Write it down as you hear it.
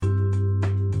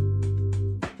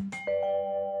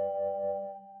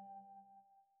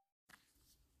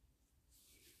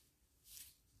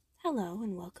Hello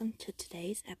and welcome to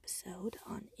today's episode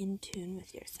on In Tune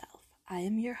with Yourself. I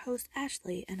am your host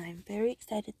Ashley and I'm very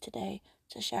excited today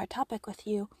to share a topic with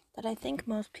you that I think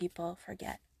most people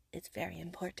forget is very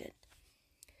important.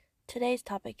 Today's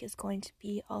topic is going to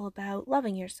be all about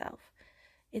loving yourself.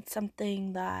 It's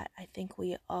something that I think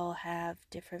we all have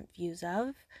different views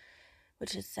of,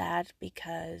 which is sad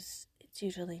because it's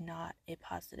usually not a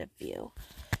positive view.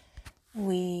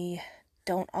 We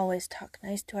don't always talk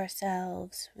nice to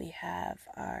ourselves. We have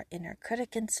our inner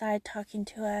critic inside talking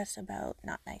to us about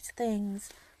not nice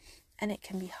things, and it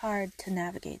can be hard to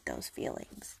navigate those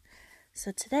feelings.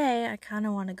 So today I kind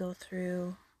of want to go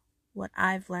through what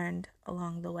I've learned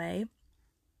along the way,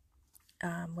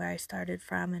 where I started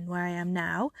from and where I am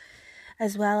now.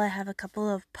 As well, I have a couple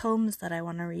of poems that I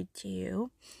want to read to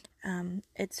you.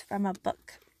 It's from a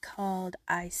book called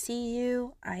I See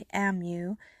You, I Am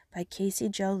You by Casey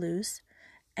Jo Luce,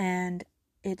 and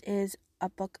it is a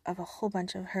book of a whole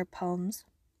bunch of her poems,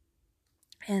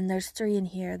 and there's 3 in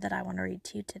here that I want to read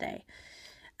to you today.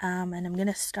 And I'm going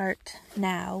to start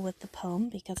now with the poem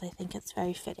because I think it's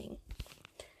very fitting.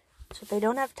 So they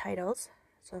don't have titles,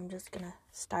 so I'm just going to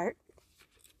start.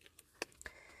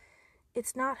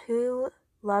 It's not who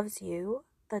loves you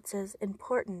that's as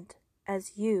important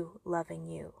as you loving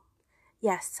you.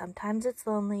 Yes, sometimes it's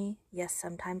lonely. Yes,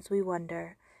 sometimes we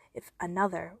wonder if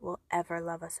another will ever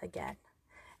love us again.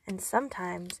 And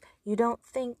sometimes you don't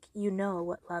think you know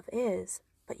what love is,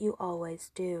 but you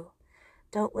always do.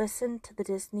 Don't listen to the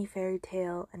Disney fairy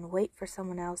tale and wait for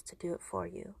someone else to do it for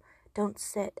you. Don't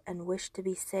sit and wish to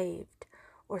be saved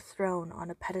or thrown on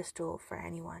a pedestal for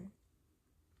anyone.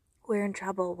 We're in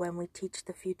trouble when we teach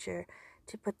the future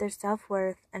to put their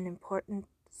self-worth and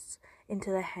importance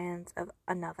into the hands of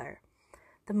another.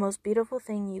 The most beautiful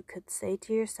thing you could say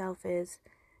to yourself is,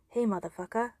 "Hey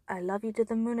motherfucker, I love you to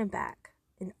the moon and back,"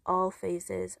 in all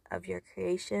phases of your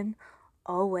creation,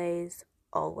 always,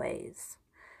 always.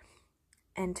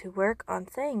 And to work on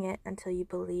saying it until you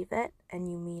believe it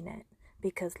and you mean it,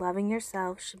 because loving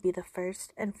yourself should be the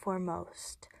first and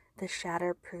foremost, the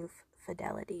shatterproof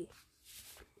fidelity.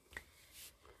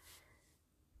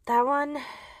 That one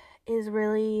is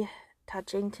really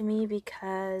touching to me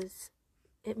because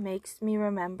it makes me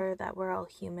remember that we're all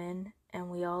human and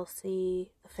we all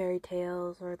see the fairy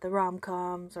tales or the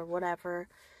rom-coms or whatever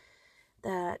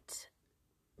that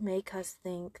make us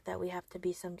think that we have to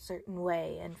be some certain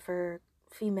way. And for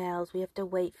females, we have to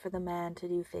wait for the man to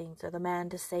do things or the man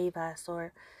to save us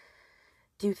or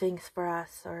do things for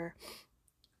us. Or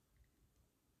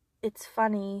it's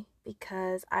funny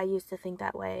because I used to think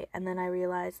that way, and then I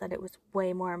realized that it was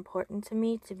way more important to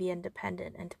me to be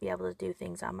independent and to be able to do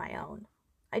things on my own.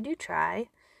 I do try.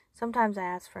 Sometimes I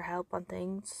ask for help on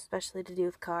things, especially to do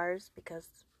with cars,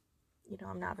 because,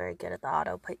 I'm not very good at the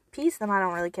auto piece, and I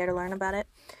don't really care to learn about it.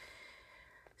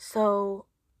 So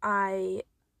I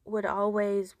would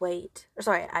always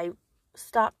I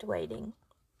stopped waiting,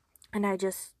 and I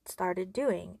just started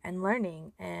doing and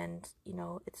learning, and,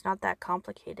 it's not that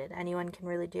complicated. Anyone can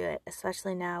really do it,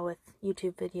 especially now with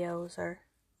YouTube videos or,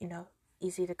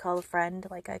 easy to call a friend,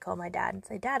 like I call my dad and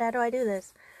say, "Dad, how do I do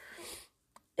this?"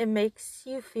 It makes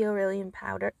you feel really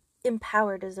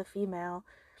empowered as a female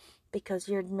because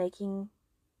you're making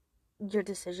your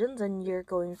decisions and you're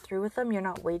going through with them. You're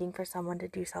not waiting for someone to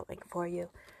do something for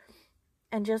you.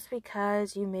 And just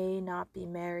because you may not be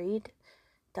married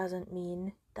doesn't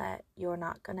mean that you're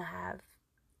not going to have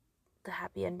the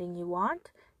happy ending you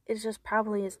want. It just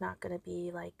probably is not going to be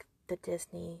like the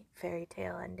Disney fairy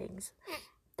tale endings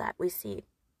that we see.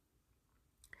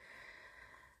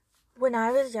 When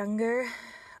I was younger,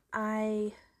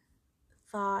 I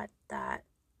thought that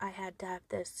I had to have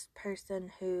this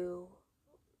person who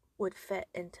would fit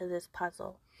into this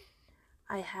puzzle.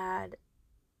 I had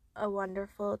a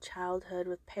wonderful childhood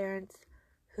with parents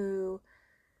who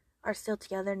are still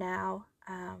together now,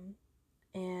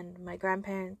 and my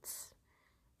grandparents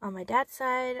on my dad's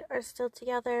side are still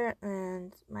together,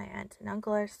 and my aunt and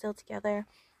uncle are still together.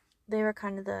 They were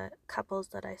kind of the couples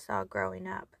that I saw growing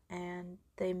up, and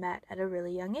they met at a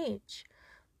really young age.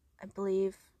 I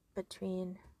believe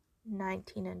between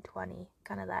 19 and 20,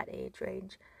 kind of that age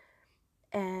range.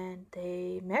 And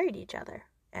they married each other,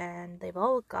 and they've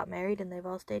all got married and they've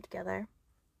all stayed together.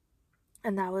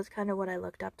 And that was kind of what I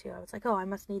looked up to. I was like, oh, I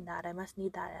must need that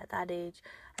at that age.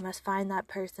 I must find that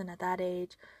person at that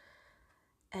age.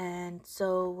 And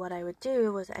so what I would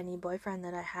do was any boyfriend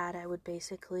that I had, I would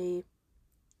basically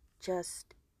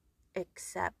just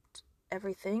accept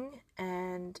everything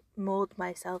and mold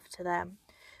myself to them,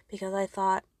 because I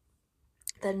thought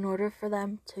that in order for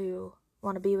them to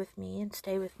want to be with me and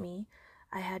stay with me,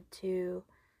 I had to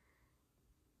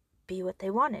be what they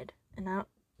wanted. And I'm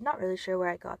not really sure where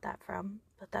I got that from,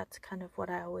 but that's kind of what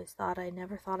I always thought. I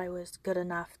never thought I was good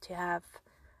enough to have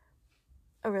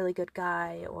a really good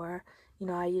guy, or,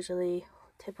 I usually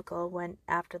typical went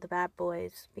after the bad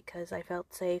boys because I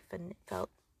felt safe and it felt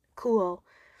cool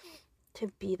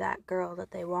to be that girl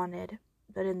that they wanted.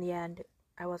 But in the end,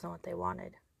 I wasn't what they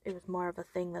wanted. It was more of a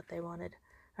thing that they wanted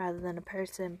rather than a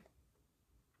person.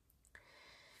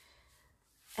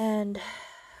 And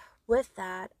with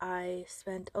that, I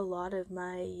spent a lot of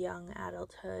my young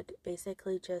adulthood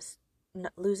basically just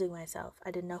losing myself.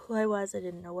 I didn't know who I was. I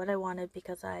didn't know what I wanted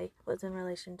because I was in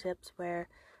relationships where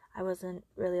I wasn't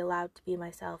really allowed to be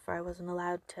myself, or I wasn't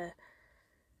allowed to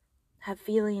have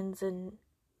feelings and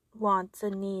wants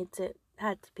and needs. It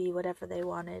had to be whatever they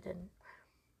wanted. And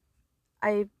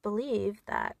I believe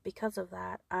that because of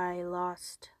that, I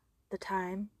lost the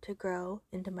time to grow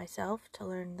into myself, to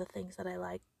learn the things that I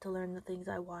liked, to learn the things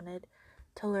I wanted,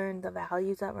 to learn the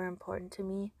values that were important to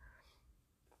me.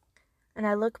 And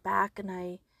I look back and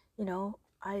I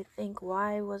think,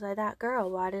 why was I that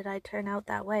girl? Why did I turn out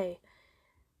that way?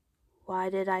 Why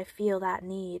did I feel that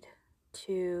need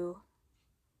to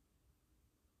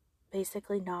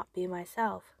basically not be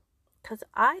myself? Because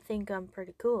I think I'm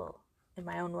pretty cool in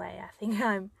my own way. I think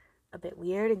I'm a bit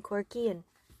weird and quirky and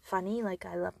funny. Like,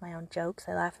 I love my own jokes.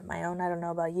 I laugh at my own. I don't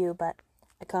know about you, but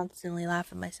I constantly laugh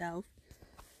at myself.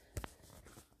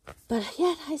 But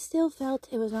yet, I still felt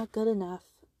it was not good enough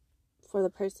for the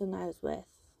person I was with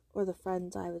or the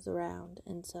friends I was around.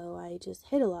 And so I just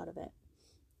hid a lot of it.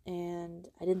 And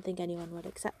I didn't think anyone would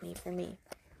accept me for me.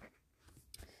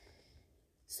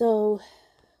 So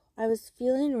I was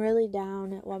feeling really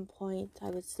down at one point.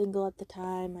 I was single at the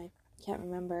time. I can't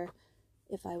remember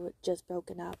if I would just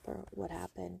broken up or what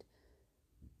happened.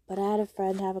 But I had a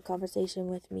friend have a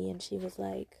conversation with me, and she was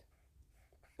like,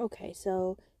 okay,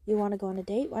 so you want to go on a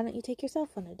date? Why don't you take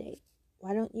yourself on a date?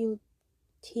 Why don't you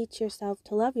teach yourself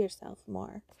to love yourself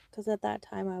more? Because at that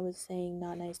time I was saying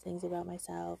not nice things about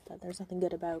myself, that there's nothing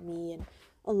good about me, and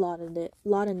a lot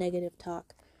of negative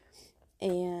talk.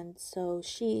 And so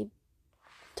she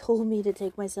told me to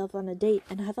take myself on a date,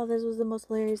 and I thought this was the most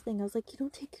hilarious thing. I was like, you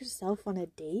don't take yourself on a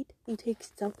date. You take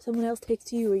someone else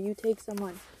takes you, or you take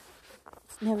someone.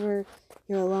 It's never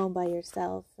you're alone by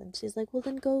yourself. And she's like, well,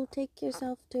 then go take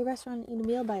yourself to a restaurant and eat a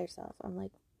meal by yourself. I'm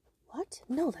like, what?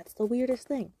 No, that's the weirdest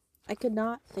thing. I could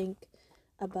not think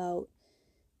about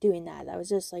doing that. That was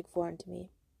just like foreign to me.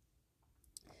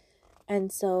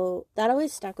 And so that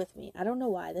always stuck with me. I don't know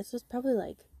why. This was probably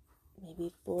like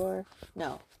maybe 5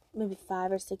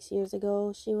 or 6 years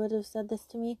ago she would have said this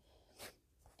to me.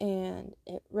 And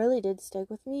it really did stick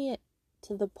with me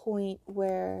to the point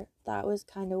where that was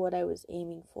kind of what I was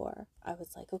aiming for. I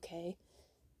was like, okay,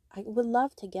 I would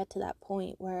love to get to that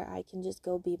point where I can just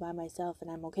go be by myself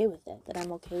and I'm okay with it. That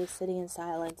I'm okay with sitting in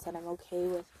silence. That I'm okay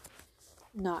with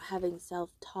not having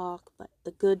self-talk, but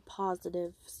the good,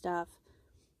 positive stuff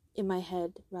in my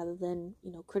head rather than,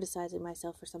 criticizing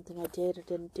myself for something I did or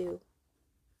didn't do.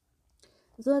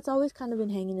 So that's always kind of been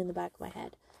hanging in the back of my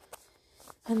head.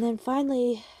 And then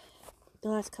finally, the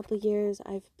last couple of years,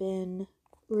 I've been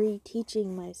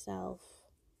reteaching myself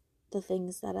the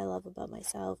things that I love about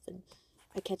myself. And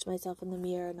I catch myself in the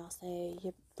mirror and I'll say,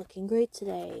 you're looking great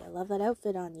today. I love that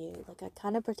outfit on you. Like, I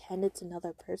kind of pretend it's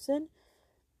another person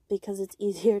because it's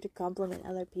easier to compliment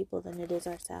other people than it is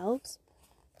ourselves.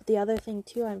 But the other thing,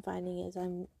 too, I'm finding is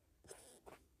I'm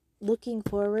looking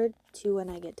forward to when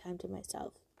I get time to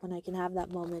myself. When I can have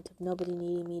that moment of nobody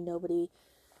needing me, nobody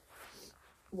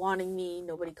wanting me,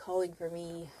 nobody calling for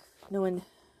me, no one,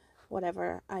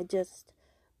 whatever. I just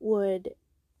would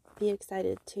be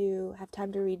excited to have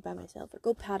time to read by myself or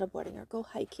go paddleboarding or go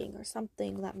hiking or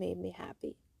something that made me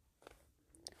happy.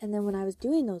 And then when I was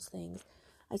doing those things,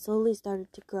 I slowly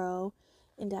started to grow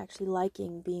into actually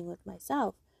liking being with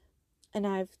myself. And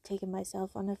I've taken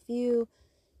myself on a few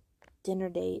dinner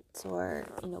dates or,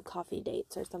 coffee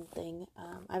dates or something.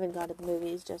 I haven't gone to the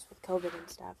movies just with COVID and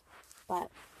stuff,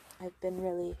 but I've been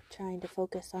really trying to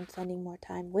focus on spending more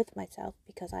time with myself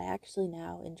because I actually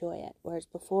now enjoy it. Whereas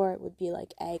before it would be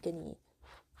like agony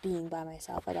being by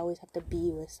myself. I'd always have to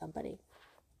be with somebody.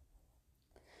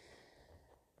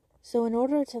 So in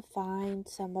order to find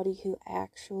somebody who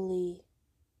actually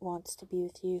wants to be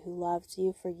with you, who loves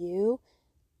you for you,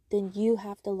 then you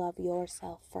have to love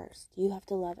yourself first. You have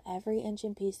to love every inch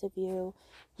and piece of you.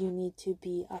 You need to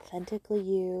be authentically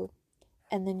you.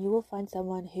 And then you will find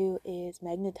someone who is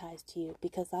magnetized to you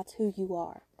because that's who you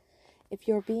are. If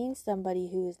you're being somebody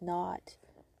who is not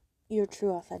your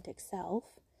true authentic self,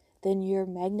 then you're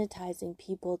magnetizing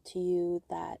people to you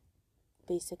that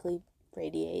basically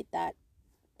radiate that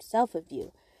self of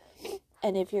you.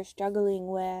 And if you're struggling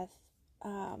with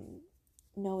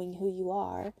knowing who you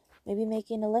are, maybe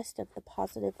making a list of the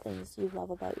positive things you love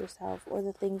about yourself or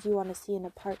the things you want to see in a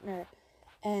partner.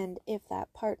 And if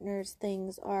that partner's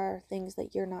things are things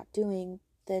that you're not doing,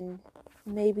 then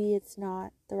maybe it's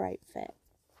not the right fit.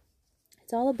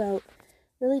 It's all about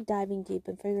really diving deep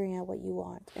and figuring out what you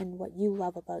want and what you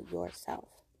love about yourself.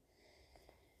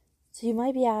 So you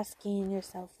might be asking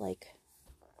yourself, like,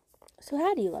 so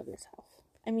how do you love yourself?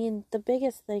 I mean, the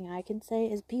biggest thing I can say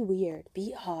is be weird,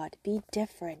 be odd, be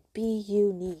different, be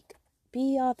unique,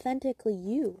 be authentically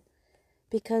you.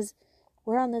 Because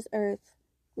we're on this earth,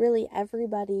 really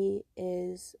everybody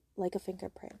is like a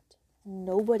fingerprint.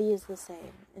 Nobody is the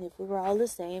same. And if we were all the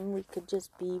same, we could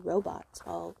just be robots,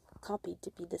 all copied to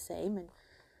be the same. And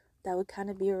that would kind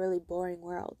of be a really boring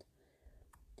world.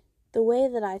 The way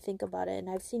that I think about it, and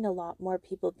I've seen a lot more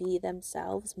people be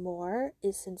themselves more,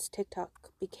 is since TikTok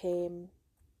became,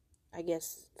 I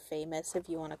guess, famous, if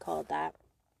you want to call it that.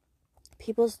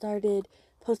 People started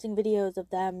posting videos of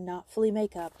them not fully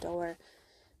make-upped, or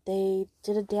they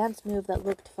did a dance move that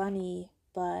looked funny,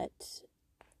 but,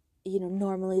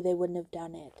 normally they wouldn't have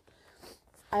done it.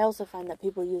 I also find that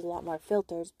people use a lot more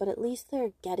filters, but at least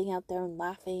they're getting out there and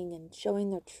laughing and showing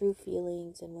their true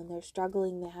feelings, and when they're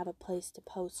struggling, they have a place to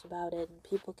post about it, and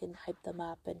people can hype them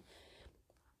up. And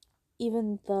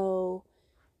even though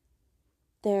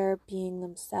they're being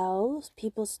themselves,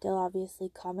 people still obviously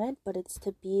comment, but it's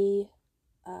to be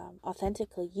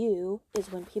authentically you.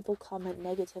 Is when people comment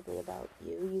negatively about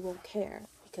you, you won't care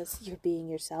because you're being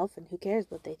yourself, and who cares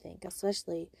what they think,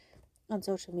 especially on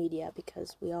social media,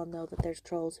 because we all know that there's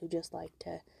trolls who just like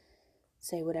to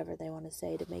say whatever they want to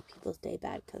say to make people's day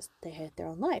bad because they hate their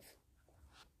own life.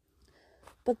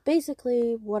 But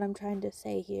basically what I'm trying to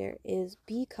say here is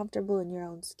be comfortable in your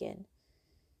own skin.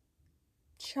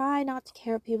 Try not to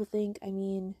care what people think. I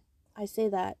mean, I say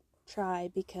that try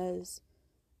because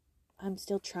I'm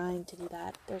still trying to do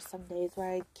that. There's some days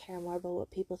where I care more about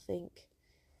what people think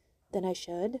than I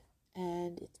should,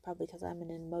 and it's probably because I'm in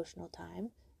an emotional time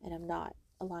and I'm not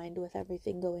aligned with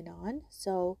everything going on.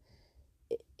 So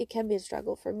it can be a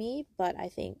struggle for me, but I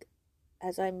think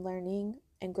as I'm learning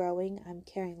and growing, I'm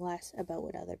caring less about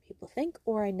what other people think,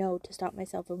 or I know to stop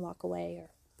myself and walk away, or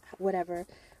whatever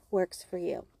works for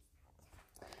you.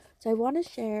 So I want to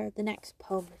share the next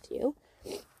poem with you.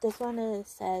 This one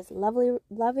says,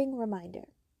 loving reminder.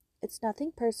 It's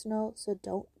nothing personal, so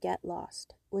don't get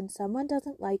lost. When someone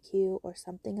doesn't like you or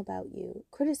something about you,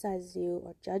 criticizes you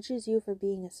or judges you for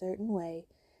being a certain way,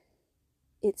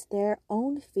 it's their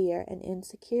own fear and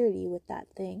insecurity with that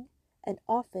thing, and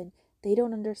often they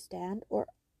don't understand or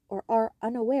are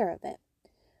unaware of it.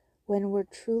 When we're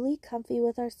truly comfy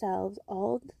with ourselves,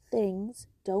 all the things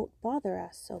don't bother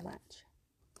us so much.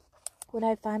 When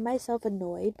I find myself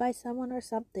annoyed by someone or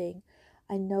something,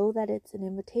 I know that it's an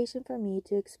invitation for me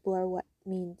to explore what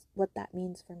that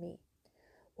means for me.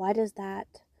 Why does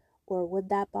that or would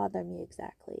that bother me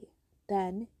exactly?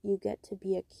 Then you get to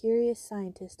be a curious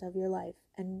scientist of your life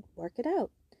and work it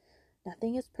out.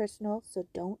 Nothing is personal, so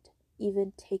don't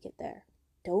even take it there.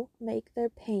 Don't make their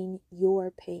pain your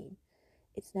pain.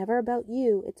 It's never about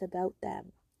you, it's about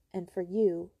them. And for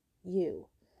you, you.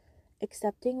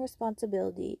 Accepting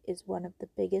responsibility is one of the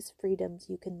biggest freedoms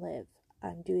you can live.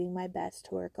 I'm doing my best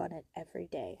to work on it every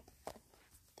day.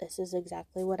 This is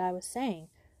exactly what I was saying.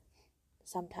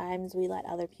 Sometimes we let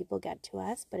other people get to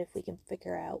us, but if we can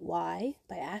figure out why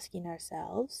by asking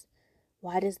ourselves,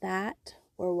 why does that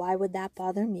or why would that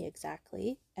bother me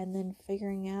exactly? And then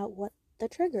figuring out what the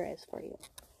trigger is for you.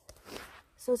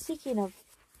 So speaking of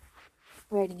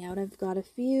writing out, I've got a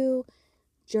few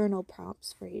journal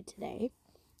prompts for you today.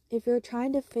 If you're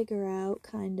trying to figure out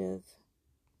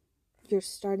you're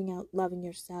starting out loving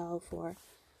yourself, or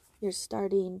you're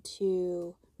starting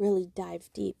to really dive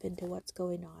deep into what's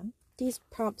going on, these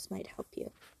prompts might help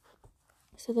you.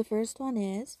 So the first one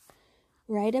is,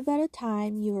 write about a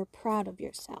time you were proud of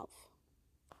yourself.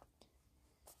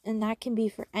 And that can be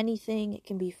for anything. It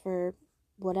can be for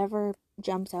whatever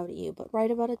jumps out at you. But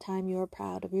write about a time you were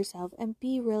proud of yourself and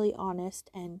be really honest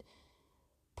and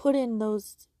put in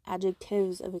those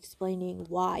adjectives of explaining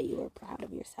why you were proud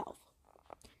of yourself.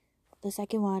 The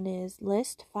second one is,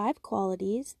 list 5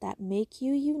 qualities that make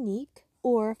you unique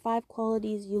or 5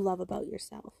 qualities you love about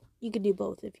yourself. You could do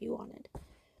both if you wanted.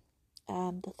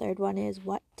 The third one is,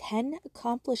 what 10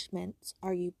 accomplishments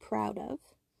are you proud of?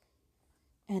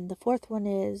 And the fourth one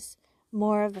is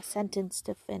more of a sentence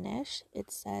to finish.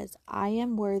 It says, I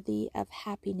am worthy of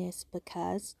happiness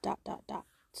because ...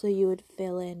 So you would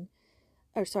fill in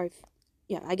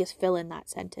that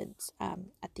sentence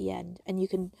at the end. And you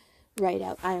can write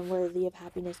out I am worthy of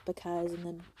happiness because, and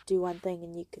then do one thing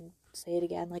and you can say it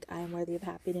again, like I am worthy of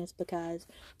happiness because.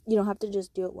 You don't have to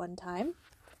just do it one time.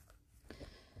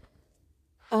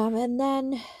 And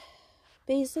then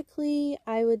basically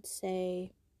I would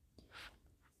say,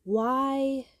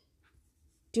 why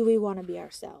do we want to be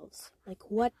ourselves? Like,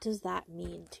 what does that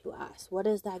mean to us? What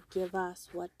does that give us?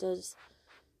 What does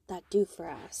that do for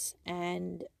us?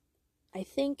 And I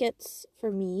think it's,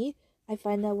 for me, I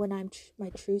find that when I'm my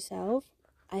true self,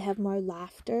 I have more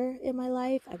laughter in my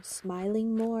life. I'm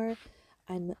smiling more.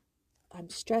 I'm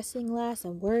stressing less.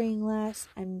 I'm worrying less.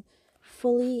 I'm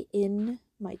fully in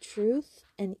my truth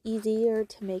and easier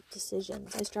to make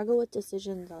decisions. I struggle with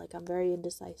decisions. Like, I'm very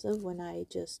indecisive when I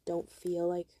just don't feel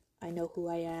like I know who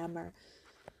I am or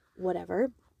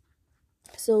whatever.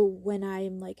 So when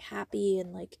I'm like happy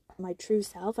and like my true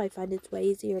self, I find it's way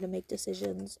easier to make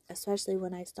decisions, especially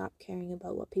when I stop caring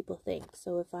about what people think.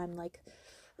 So if I'm like,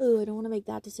 oh, I don't want to make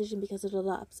that decision because it'll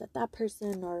upset that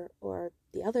person or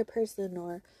the other person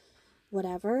or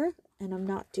whatever, and I'm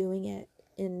not doing it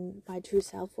in my true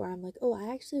self where I'm like, oh,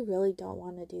 I actually really don't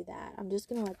want to do that. I'm just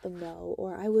going to let them know.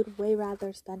 Or I would way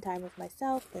rather spend time with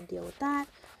myself than deal with that.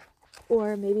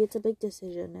 Or maybe it's a big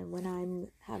decision, and when I'm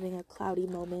having a cloudy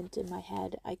moment in my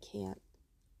head, I can't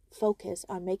focus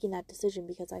on making that decision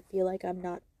because I feel like I'm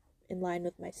not in line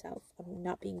with myself. I'm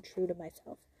not being true to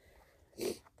myself.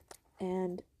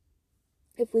 And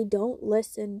if we don't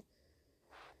listen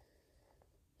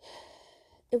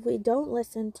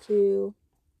to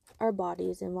our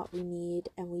bodies and what we need,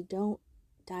 and we don't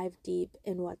dive deep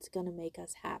in what's going to make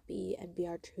us happy and be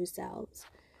our true selves,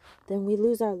 then we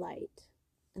lose our light,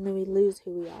 and then we lose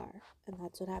who we are. And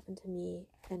that's what happened to me.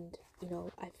 And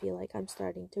I feel like I'm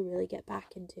starting to really get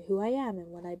back into who I am and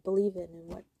what I believe in and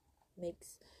what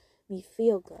makes me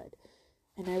feel good.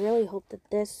 And I really hope that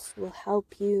this will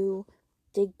help you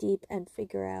dig deep and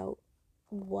figure out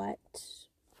what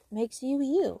makes you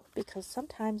you, because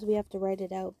sometimes we have to write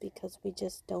it out because we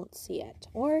just don't see it.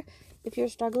 Or if you're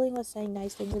struggling with saying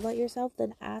nice things about yourself,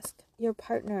 then ask your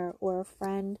partner or a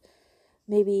friend,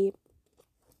 maybe,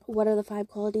 what are the 5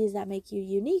 qualities that make you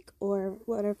unique, or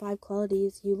what are 5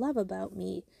 qualities you love about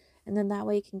me? And then that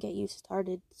way it can get you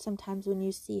started. Sometimes when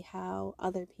you see how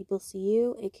other people see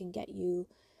you, it can get you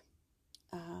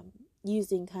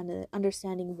using kind of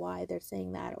understanding why they're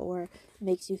saying that, or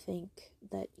makes you think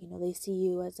that they see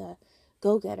you as a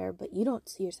go-getter but you don't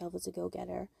see yourself as a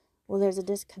go-getter. Well, there's a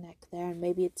disconnect there, and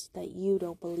maybe it's that you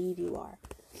don't believe you are.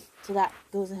 So that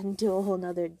goes into a whole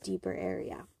nother deeper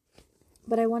area.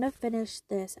 But I want to finish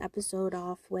this episode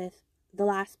off with the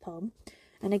last poem.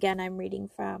 And again, I'm reading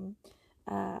from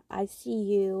I See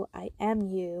You, I Am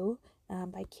You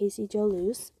by Casey Jo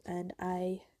Luce. And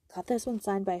I got this one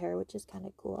signed by her, which is kind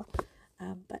of cool.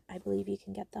 But I believe you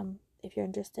can get them if you're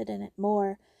interested in it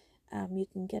more. You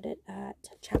can get it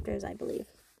at Chapters, I believe.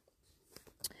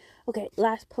 Okay,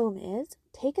 last poem is,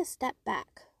 take a step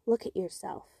back. Look at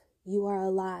yourself. You are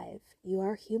alive. You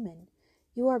are human.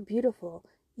 You are beautiful.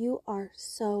 You are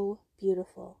so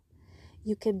beautiful.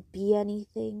 You can be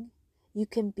anything. You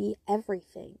can be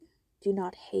everything. Do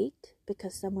not hate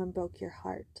because someone broke your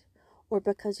heart, or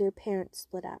because your parents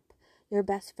split up. Your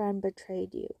best friend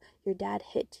betrayed you. Your dad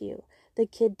hit you. The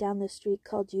kid down the street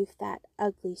called you fat,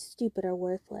 ugly, stupid, or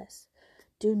worthless.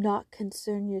 Do not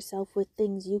concern yourself with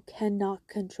things you cannot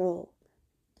control.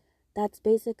 That's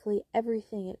basically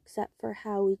everything except for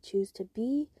how we choose to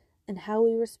be and how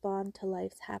we respond to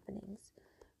life's happenings.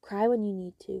 Cry when you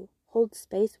need to. Hold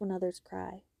space when others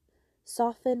cry.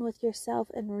 Soften with yourself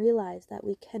and realize that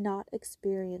we cannot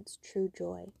experience true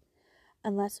joy.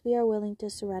 Unless we are willing to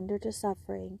surrender to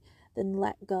suffering, then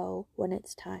let go when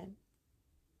it's time.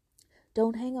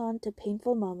 Don't hang on to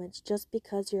painful moments just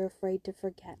because you're afraid to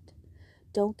forget.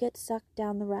 Don't get sucked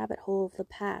down the rabbit hole of the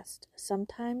past.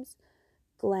 Sometimes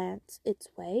glance its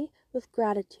way with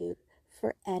gratitude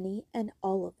for any and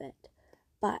all of it.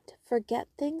 But forget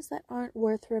things that aren't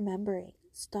worth remembering.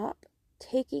 Stop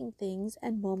taking things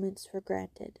and moments for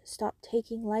granted. Stop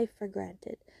taking life for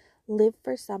granted. Live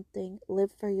for something.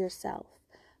 Live for yourself.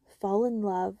 Fall in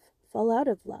love. Fall out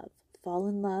of love. Fall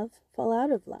in love. Fall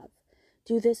out of love.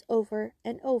 Do this over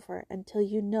and over until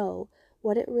you know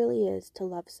what it really is to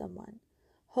love someone.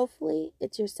 Hopefully,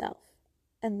 it's yourself,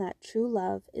 and that true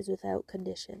love is without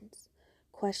conditions.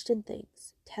 Question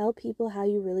things. Tell people how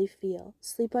you really feel.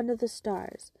 Sleep under the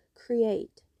stars.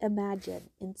 Create. Imagine.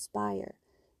 Inspire.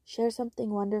 Share something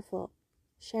wonderful.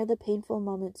 Share the painful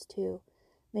moments too.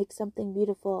 Make something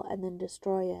beautiful and then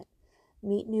destroy it.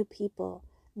 Meet new people.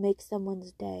 Make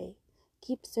someone's day.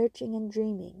 Keep searching and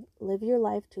dreaming. Live your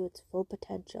life to its full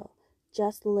potential.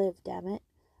 Just live, damn it.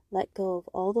 Let go of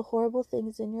all the horrible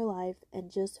things in your life and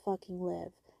just fucking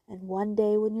live. And one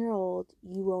day when you're old,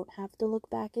 you won't have to look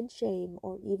back in shame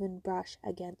or even brush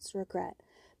against regret,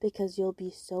 because you'll be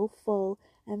so full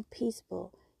and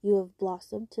peaceful you have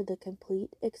blossomed to the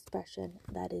complete expression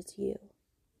that is you.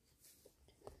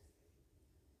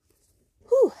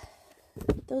 Whew!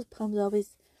 Those poems always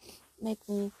make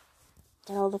me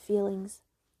get all the feelings.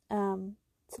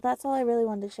 So that's all I really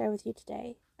wanted to share with you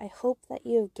today. I hope that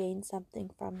you have gained something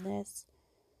from this.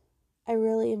 I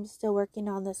really am still working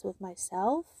on this with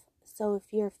myself. So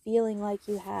if you're feeling like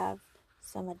you have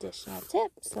some additional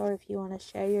tips, or if you want to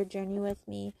share your journey with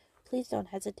me, please don't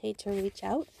hesitate to reach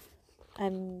out.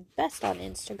 I'm best on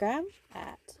Instagram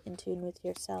at In Tune With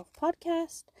Yourself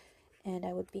Podcast, and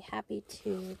I would be happy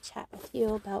to chat with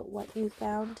you about what you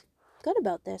found good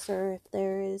about this, or if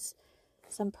there is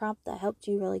some prompt that helped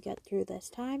you really get through this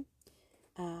time.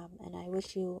 And I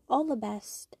wish you all the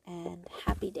best and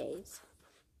happy days.